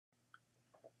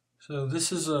So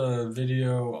this is a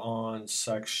video on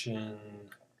section,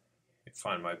 let me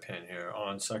find my pen here,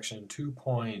 on section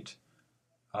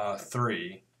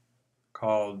 2.3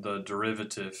 called the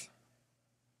derivative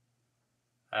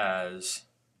as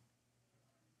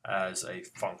a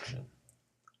function.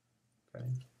 Okay.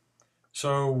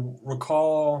 So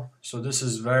recall, so this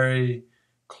is very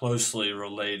closely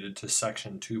related to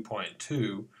section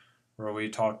 2.2 where we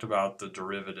talked about the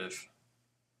derivative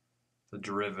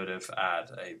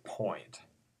at a point.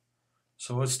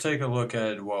 So let's take a look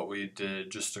at what we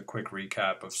did, just a quick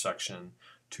recap of section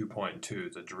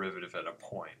 2.2, the derivative at a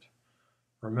point.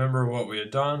 Remember what we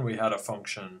had done, we had a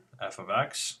function f of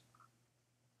x,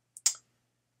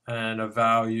 and a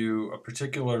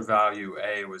particular value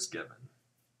a was given,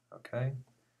 okay?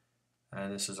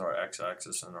 And this is our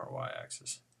x-axis and our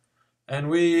y-axis. And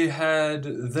we had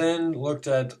then looked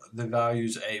at the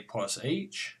values a plus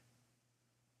h.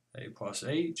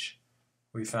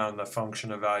 We found the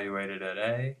function evaluated at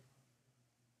a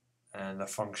and the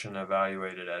function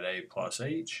evaluated at a plus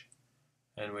h.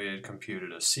 And we had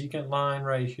computed a secant line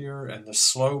right here, and the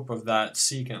slope of that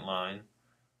secant line,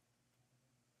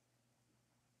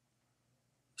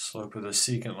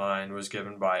 was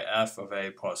given by f of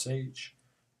a plus h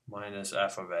minus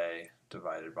f of a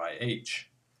divided by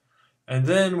h. And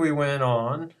then we went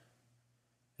on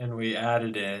and we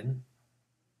added in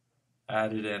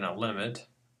a limit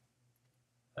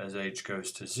as h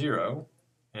goes to 0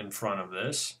 in front of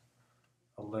this,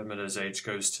 a limit as h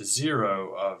goes to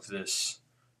 0 of this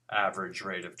average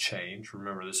rate of change.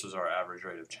 Remember, this is our average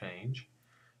rate of change.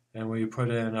 And we put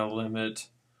in a limit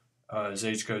as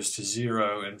h goes to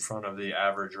 0 in front of the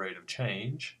average rate of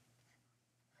change.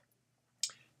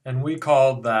 And we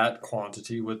called that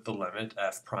quantity with the limit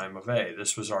f prime of a.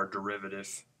 This was our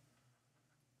derivative.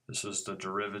 This is the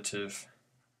derivative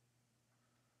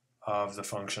of the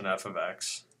function f of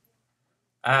x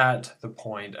at the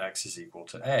point x is equal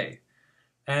to a.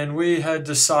 And we had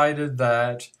decided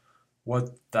that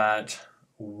what that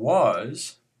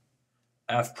was,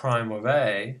 f prime of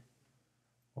a,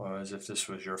 was, if this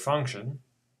was your function,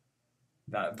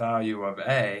 that value of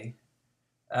a,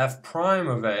 f prime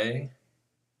of a,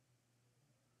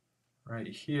 right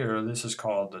here, this is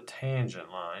called the tangent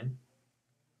line.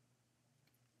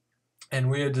 And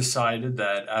we had decided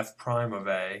that f prime of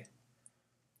a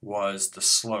was the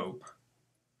slope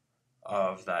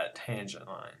of that tangent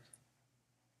line.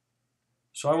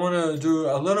 So I want to do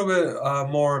a little bit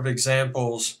more of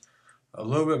examples,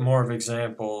 related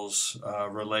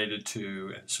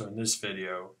to, and so in this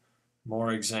video,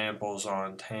 more examples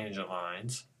on tangent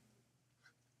lines.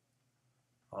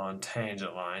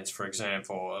 For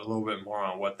example, a little bit more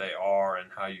on what they are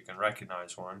and how you can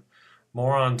recognize one.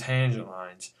 More on tangent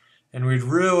lines. And we'd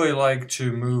really like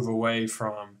to move away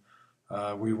from,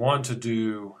 we want to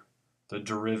do the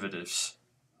derivatives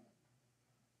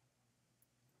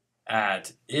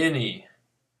at any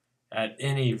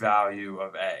value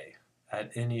of a,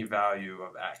 at any value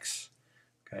of x.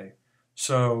 Okay,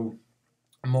 so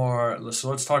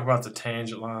let's talk about the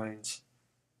tangent lines,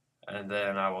 and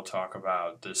then I will talk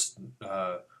about this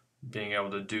being able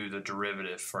to do the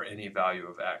derivative for any value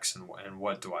of x, and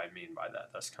what do I mean by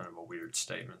that. That's kind of a weird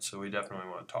statement, so we definitely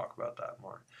want to talk about that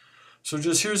more. So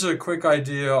just here's a quick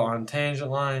idea on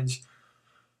tangent lines.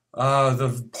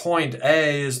 The point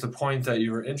A is the point that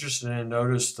you were interested in.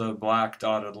 Notice the black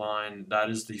dotted line, that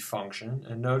is the function.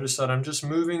 And notice that I'm just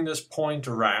moving this point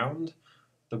around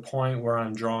the point where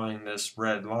I'm drawing this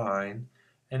red line.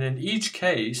 And in each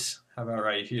case, how about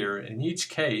right here, in each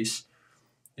case,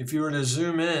 if you were to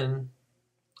zoom in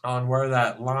on where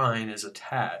that line is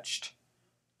attached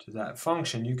to that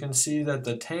function, you can see that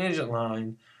the tangent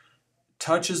line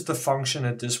touches the function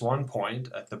at this one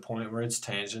point, at the point where it's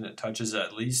tangent. It touches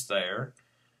at least there.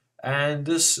 And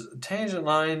this tangent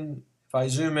line, if I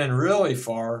zoom in really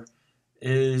far,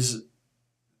 is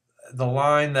the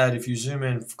line that if you zoom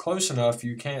in close enough,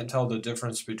 you can't tell the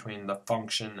difference between the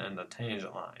function and the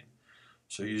tangent line.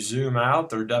 So you zoom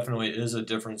out, there definitely is a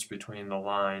difference between the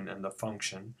line and the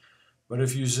function. But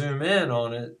if you zoom in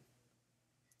on it,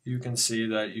 you can see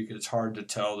that it's hard to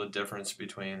tell the difference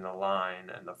between the line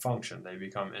and the function. They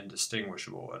become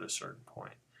indistinguishable at a certain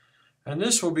point. And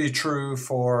this will be true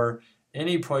for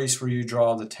any place where you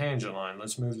draw the tangent line.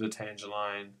 Let's move the tangent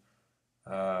line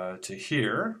to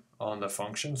here on the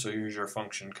function. So here's your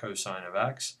function cosine of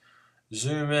x.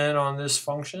 Zoom in on this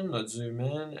function. Let's zoom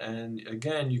in, and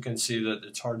again you can see that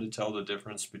it's hard to tell the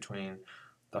difference between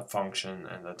the function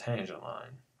and the tangent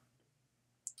line.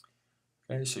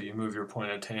 Okay, so you move your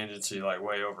point of tangency like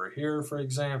way over here, for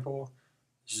example.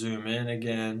 Zoom in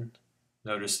again,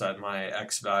 Notice that my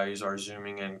x values are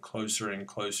zooming in closer and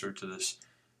closer to this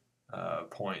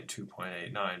point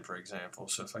 2.89, for example.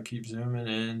 So if I keep zooming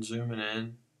in,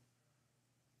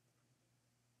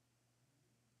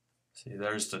 see,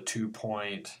 there's the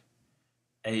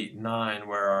 2.89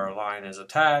 where our line is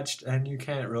attached, and you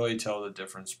can't really tell the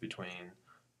difference between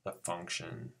the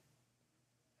function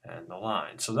and the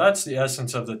line. So that's the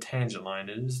essence of the tangent line.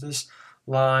 It is this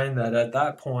line that at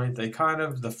that point,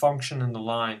 the function and the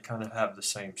line kind of have the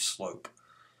same slope.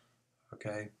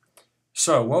 Okay?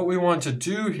 So what we want to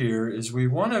do here is we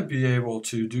want to be able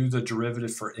to do the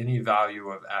derivative for any value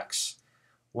of x.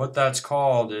 What that's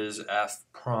called is f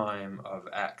prime of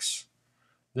x.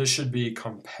 This should be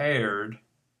compared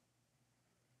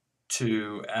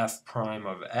to f prime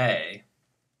of a,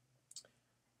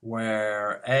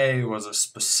 where a was a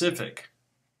specific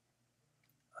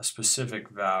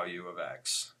value of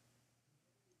x.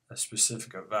 A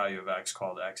specific value of x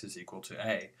called x is equal to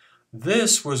a.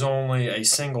 This was only a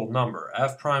single number.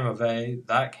 F prime of a,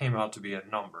 that came out to be a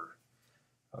number.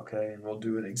 Okay, and we'll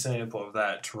do an example of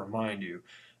that to remind you.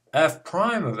 F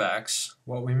prime of x,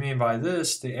 what we mean by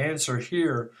this, the answer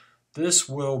here, this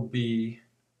will be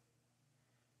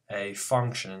a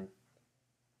function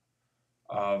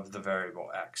of the variable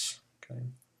x. Okay,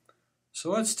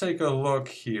 so let's take a look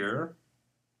here,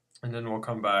 and then we'll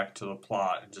come back to the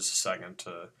plot in just a second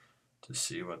to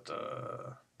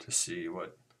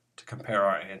compare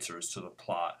our answers to the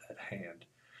plot at hand.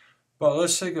 But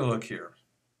let's take a look here.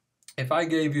 If I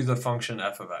gave you the function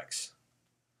f of x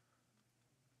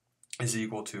is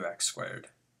equal to x squared,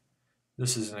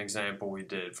 this is an example we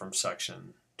did from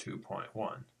section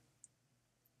 2.1.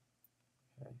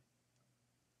 Okay.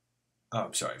 Oh,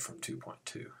 I'm sorry, from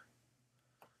 2.2.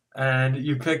 And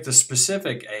you picked the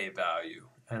specific a value,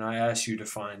 and I asked you to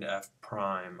find f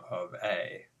prime of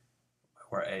a,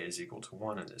 where a is equal to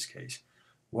 1 in this case.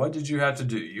 What did you have to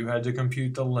do? You had to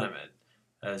compute the limit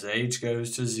as h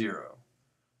goes to 0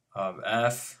 of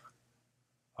f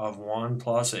of 1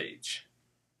 plus h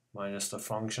minus the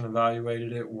function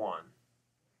evaluated at 1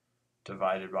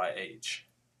 divided by h.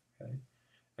 Okay?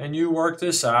 And you worked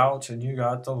this out, and you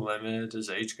got the limit as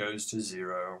h goes to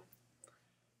 0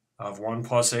 of 1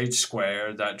 plus h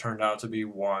squared. That turned out to be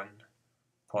 1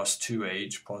 plus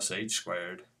 2h plus h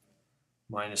squared,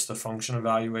 minus the function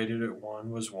evaluated at 1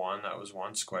 was 1, that was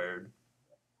 1 squared.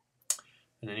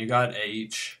 And then you got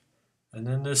h, and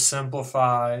then this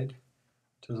simplified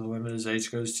to the limit as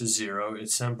h goes to 0. It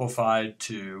simplified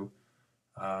to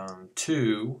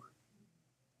 2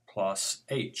 plus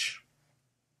h.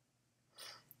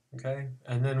 Okay,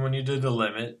 and then when you did the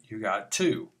limit, you got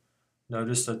 2.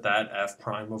 Notice that f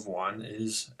prime of 1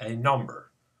 is a number.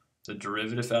 The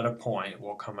derivative at a point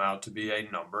will come out to be a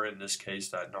number. In this case,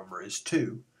 that number is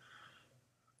 2.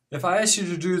 If I asked you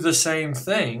to do the same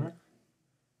thing,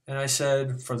 and I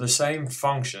said for the same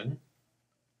function,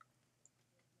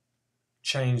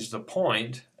 change the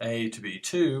point, a to be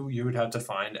 2, you would have to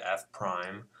find f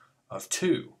prime of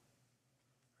 2.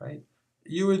 Right?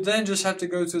 You would then just have to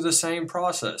go through the same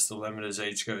process. The limit as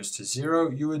h goes to 0,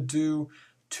 you would do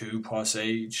 2 plus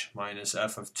h minus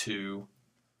f of 2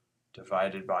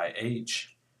 divided by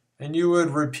h, and you would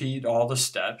repeat all the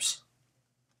steps,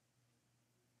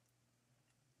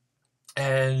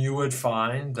 and you would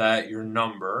find that your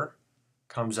number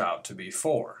comes out to be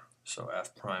 4. So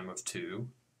f prime of 2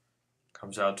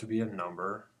 comes out to be a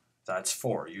number that's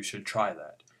 4. You should try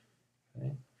that.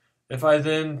 Okay? If I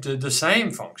then did the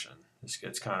same function, this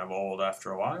gets kind of old after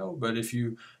a while, but if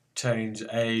you change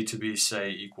a to be,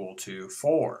 say, equal to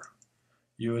 4,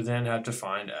 you would then have to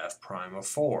find f prime of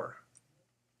 4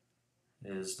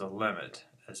 is the limit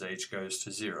as h goes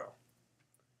to 0.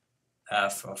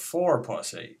 F of 4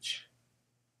 plus h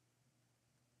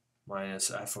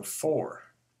minus f of 4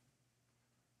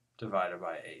 divided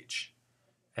by h.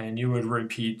 And you would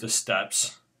repeat the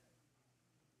steps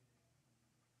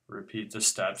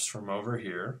from over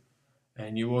here,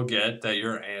 and you will get that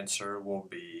your answer will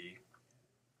be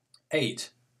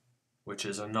 8, which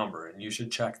is a number, and you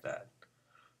should check that.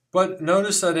 But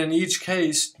notice that in each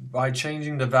case, by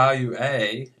changing the value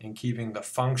a and keeping the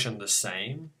function the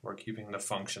same, we're keeping the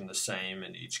function the same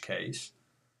in each case,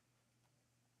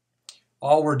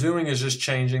 all we're doing is just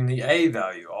changing the a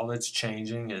value. All that's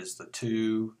changing is the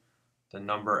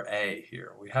number a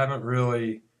here. We haven't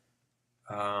really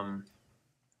done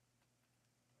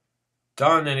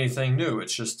anything new.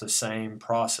 It's just the same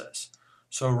process.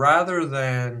 So rather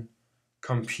than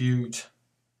compute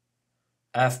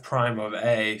f prime of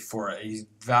a for a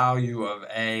value of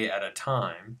a at a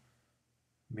time,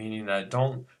 meaning that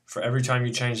for every time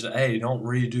you change the a, don't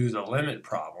redo the limit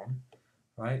problem,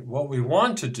 right? What we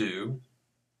want to do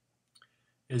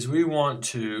is we want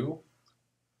to,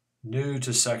 new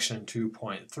to section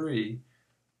 2.3,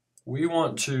 we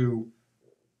want to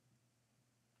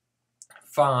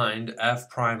find f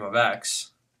prime of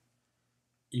x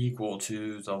equal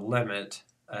to the limit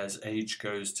as h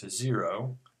goes to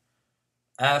 0,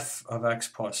 f of x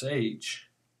plus h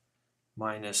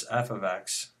minus f of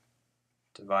x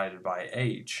divided by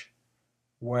h,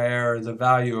 where the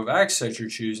value of x that you're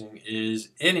choosing is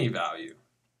any value.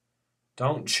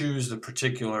 Don't choose the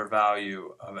particular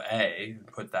value of a and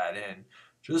put that in.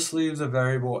 Just leave the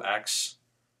variable x,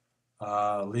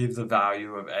 leave the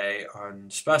value of a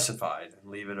unspecified and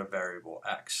leave it a variable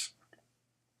x.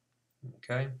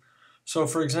 Okay, so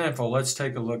for example, let's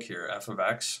take a look here. F of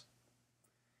x,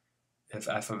 if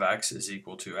f of x is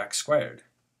equal to x squared,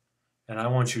 and I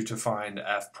want you to find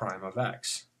f prime of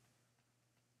x.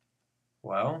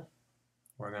 Well,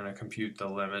 we're going to compute the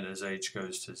limit as h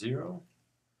goes to 0,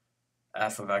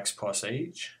 f of x plus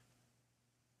h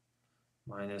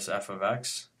minus f of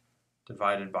x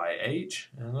divided by h,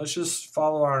 and let's just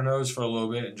follow our nose for a little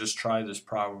bit and just try this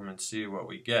problem and see what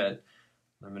we get.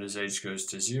 Limit as h goes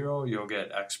to 0, you'll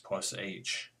get x plus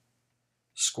h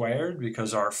squared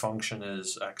because our function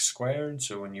is x squared,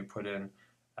 so when you put in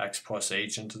x plus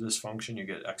h into this function you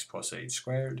get x plus h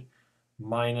squared,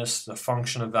 minus the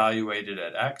function evaluated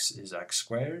at x is x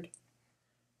squared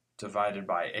divided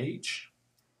by h.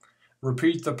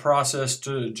 Repeat the process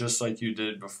just like you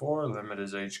did before, limit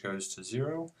as h goes to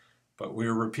 0, but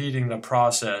we're repeating the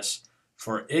process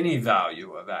for any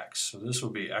value of x. So this will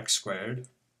be x squared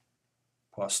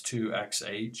plus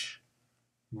 2xh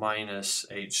minus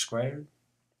h squared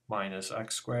minus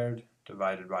x squared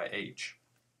divided by h.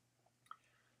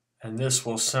 And this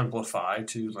will simplify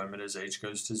to limit as h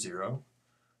goes to 0.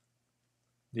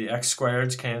 The x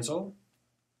squareds cancel.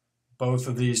 Both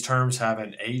of these terms have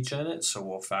an h in it, so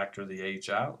we'll factor the h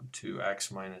out.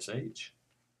 2x minus h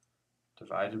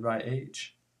divided by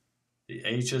h. The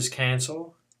h's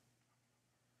cancel.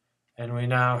 And we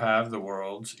now have the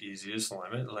world's easiest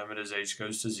limit. Limit as h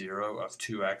goes to 0 of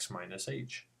 2x minus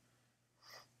h.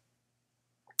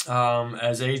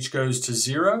 As h goes to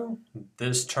 0,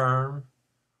 this term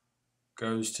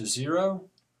goes to 0.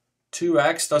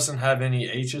 2x doesn't have any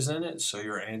h's in it, so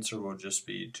your answer will just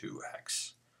be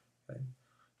 2x. Okay.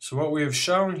 So what we have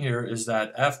shown here is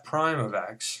that f prime of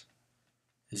x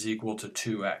is equal to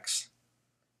 2x.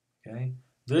 Okay.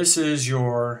 This is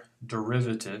your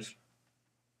derivative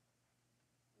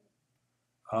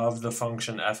of the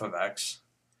function f of x,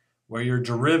 where your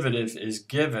derivative is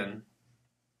given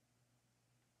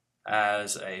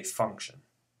as a function.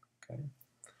 Okay.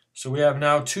 So we have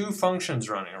now two functions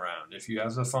running around. If you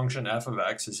have the function f of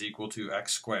x is equal to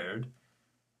x squared,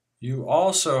 you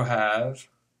also have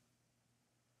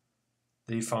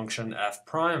the function f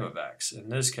prime of x. In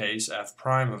this case, f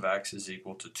prime of x is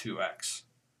equal to 2x.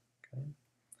 Okay.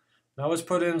 Now let's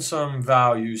put in some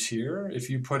values here. If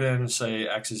you put in, say,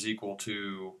 x is equal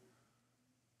to,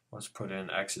 let's put in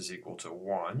x is equal to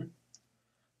 1,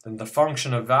 then the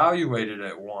function evaluated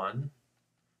at 1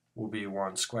 will be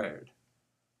 1 squared.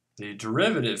 The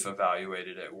derivative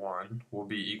evaluated at 1 will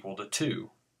be equal to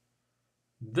 2.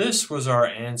 This was our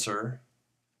answer.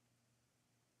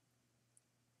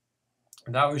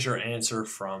 That was your answer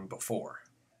from before.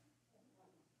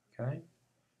 Okay?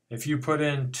 If you put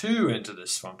in 2 into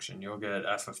this function, you'll get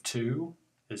f of 2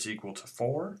 is equal to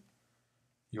 4.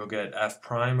 You'll get f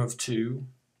prime of 2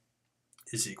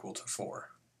 is equal to 4.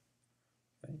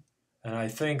 Okay? And I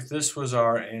think this was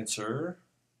our answer.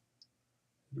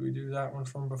 Did we do that one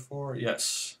from before?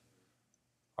 Yes.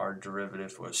 Our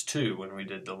derivative was 2 when we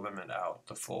did the limit out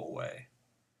the full way.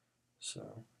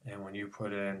 So, and when you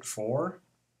put in 4,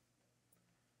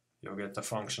 you'll get the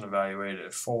function evaluated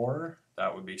at 4.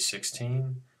 That would be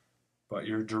 16. But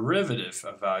your derivative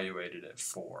evaluated at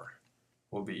 4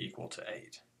 will be equal to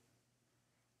 8.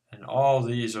 And all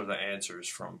these are the answers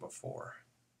from before.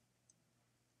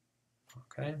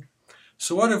 Okay?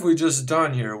 So what have we just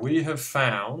done here? We have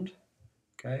found,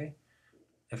 okay,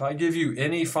 if I give you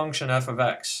any function f of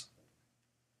x,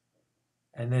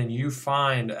 and then you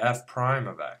find f prime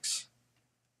of x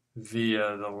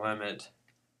via the limit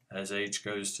as h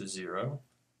goes to 0,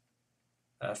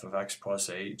 f of x plus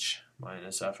h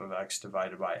minus f of x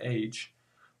divided by h,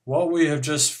 what we have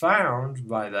just found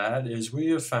by that is we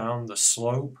have found the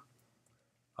slope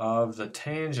of the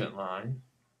tangent line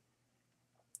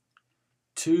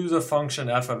to the function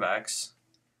f of x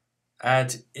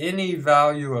at any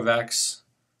value of x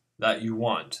that you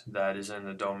want that is in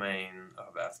the domain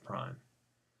of f prime.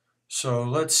 So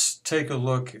let's take a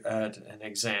look at an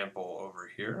example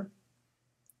over here.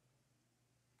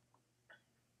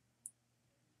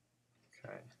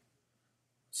 Okay.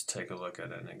 take a look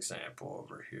at an example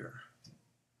over here.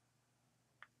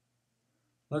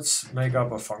 Let's make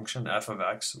up a function f of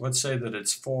x. Let's say that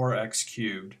it's 4x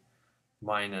cubed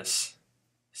minus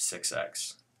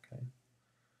 6x. Okay.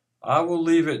 I will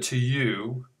leave it to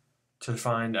you to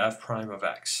find f prime of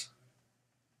x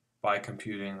by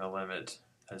computing the limit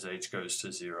as h goes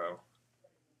to 0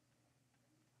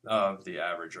 of the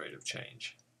average rate of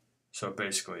change. So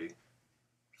basically,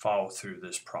 follow through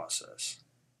this process.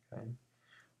 Okay.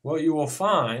 What you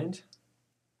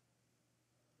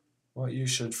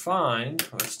should find,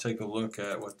 let's take a look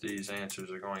at what these answers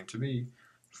are going to be.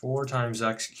 4 times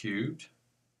x cubed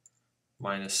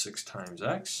minus 6 times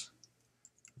x.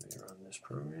 Let me run this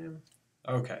program.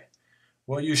 Okay.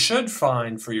 What you should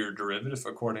find for your derivative,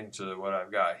 according to what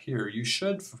I've got here, you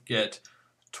should get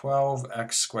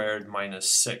 12x squared minus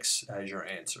 6 as your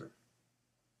answer.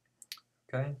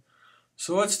 Okay,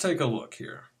 so let's take a look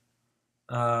here.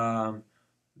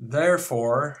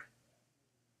 Therefore,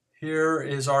 here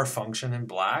is our function in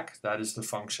black. That is the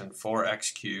function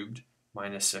 4x cubed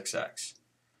minus 6x.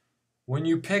 When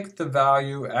you pick the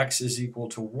value x is equal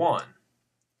to 1,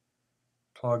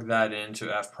 plug that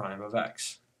into f prime of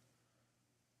x.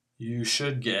 You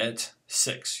should get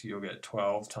 6. You'll get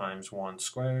 12 times 1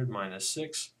 squared minus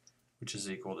 6, which is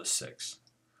equal to 6.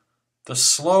 The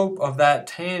slope of that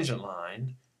tangent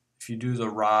line, if you do the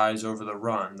rise over the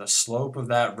run, the slope of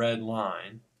that red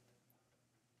line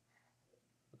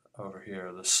over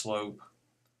here, the slope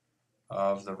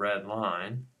of the red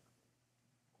line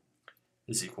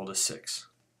is equal to 6.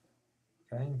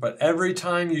 Okay? But every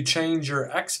time you change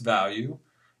your x value,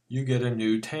 you get a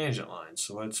new tangent line.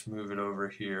 So let's move it over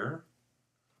here.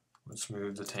 Let's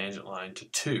move the tangent line to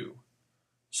 2.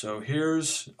 So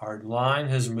here's our line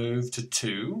has moved to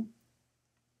 2.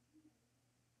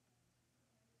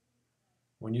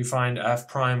 When you find f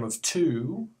prime of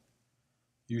 2,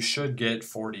 you should get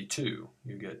 42.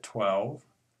 You get 12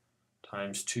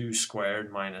 times 2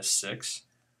 squared minus 6.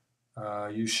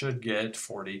 You should get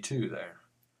 42 there.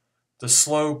 The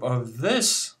slope of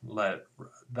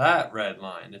that red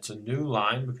line, it's a new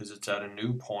line because it's at a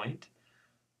new point.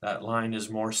 That line is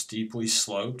more steeply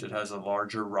sloped. It has a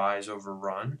larger rise over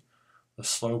run. The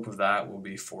slope of that will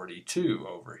be 42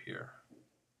 over here.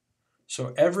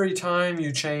 So every time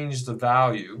you change the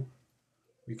value,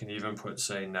 we can even put,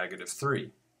 say,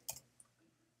 -3.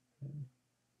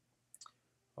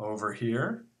 Over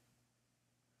here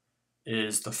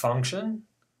is the function.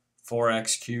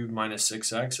 4x cubed minus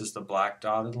 6x is the black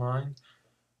dotted line.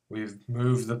 We've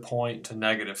moved the point to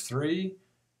 -3.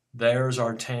 There's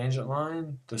our tangent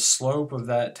line. The slope of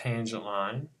that tangent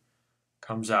line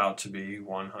comes out to be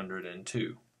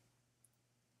 102.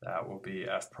 That will be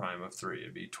f prime of 3.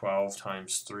 It'd be 12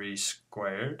 times 3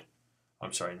 squared.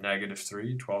 I'm sorry,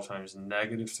 -3. 12 times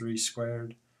 -3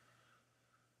 squared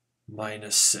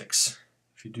minus 6.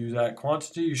 If you do that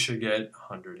quantity, you should get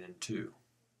 102.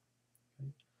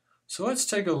 Okay. So let's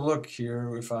take a look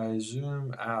here. If I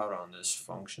zoom out on this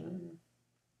function,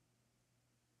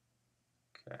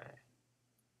 okay.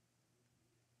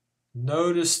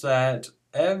 Notice that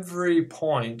every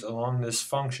point along this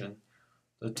function,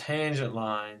 the tangent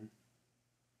line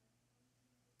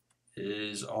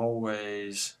is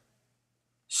always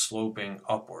sloping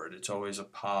upward. It's always a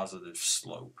positive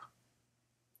slope.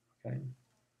 Okay,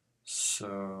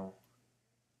 so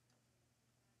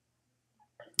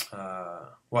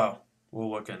well,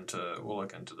 we'll look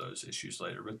into those issues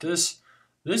later. But this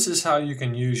is how you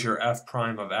can use your f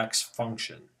prime of x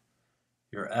function,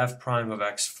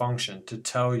 to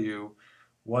tell you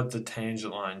what the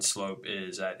tangent line slope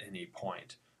is at any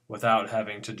point, without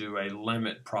having to do a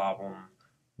limit problem,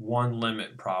 one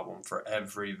limit problem for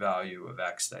every value of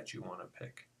x that you want to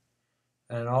pick.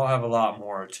 And I'll have a lot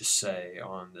more to say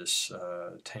on this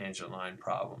tangent line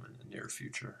problem in the near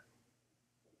future.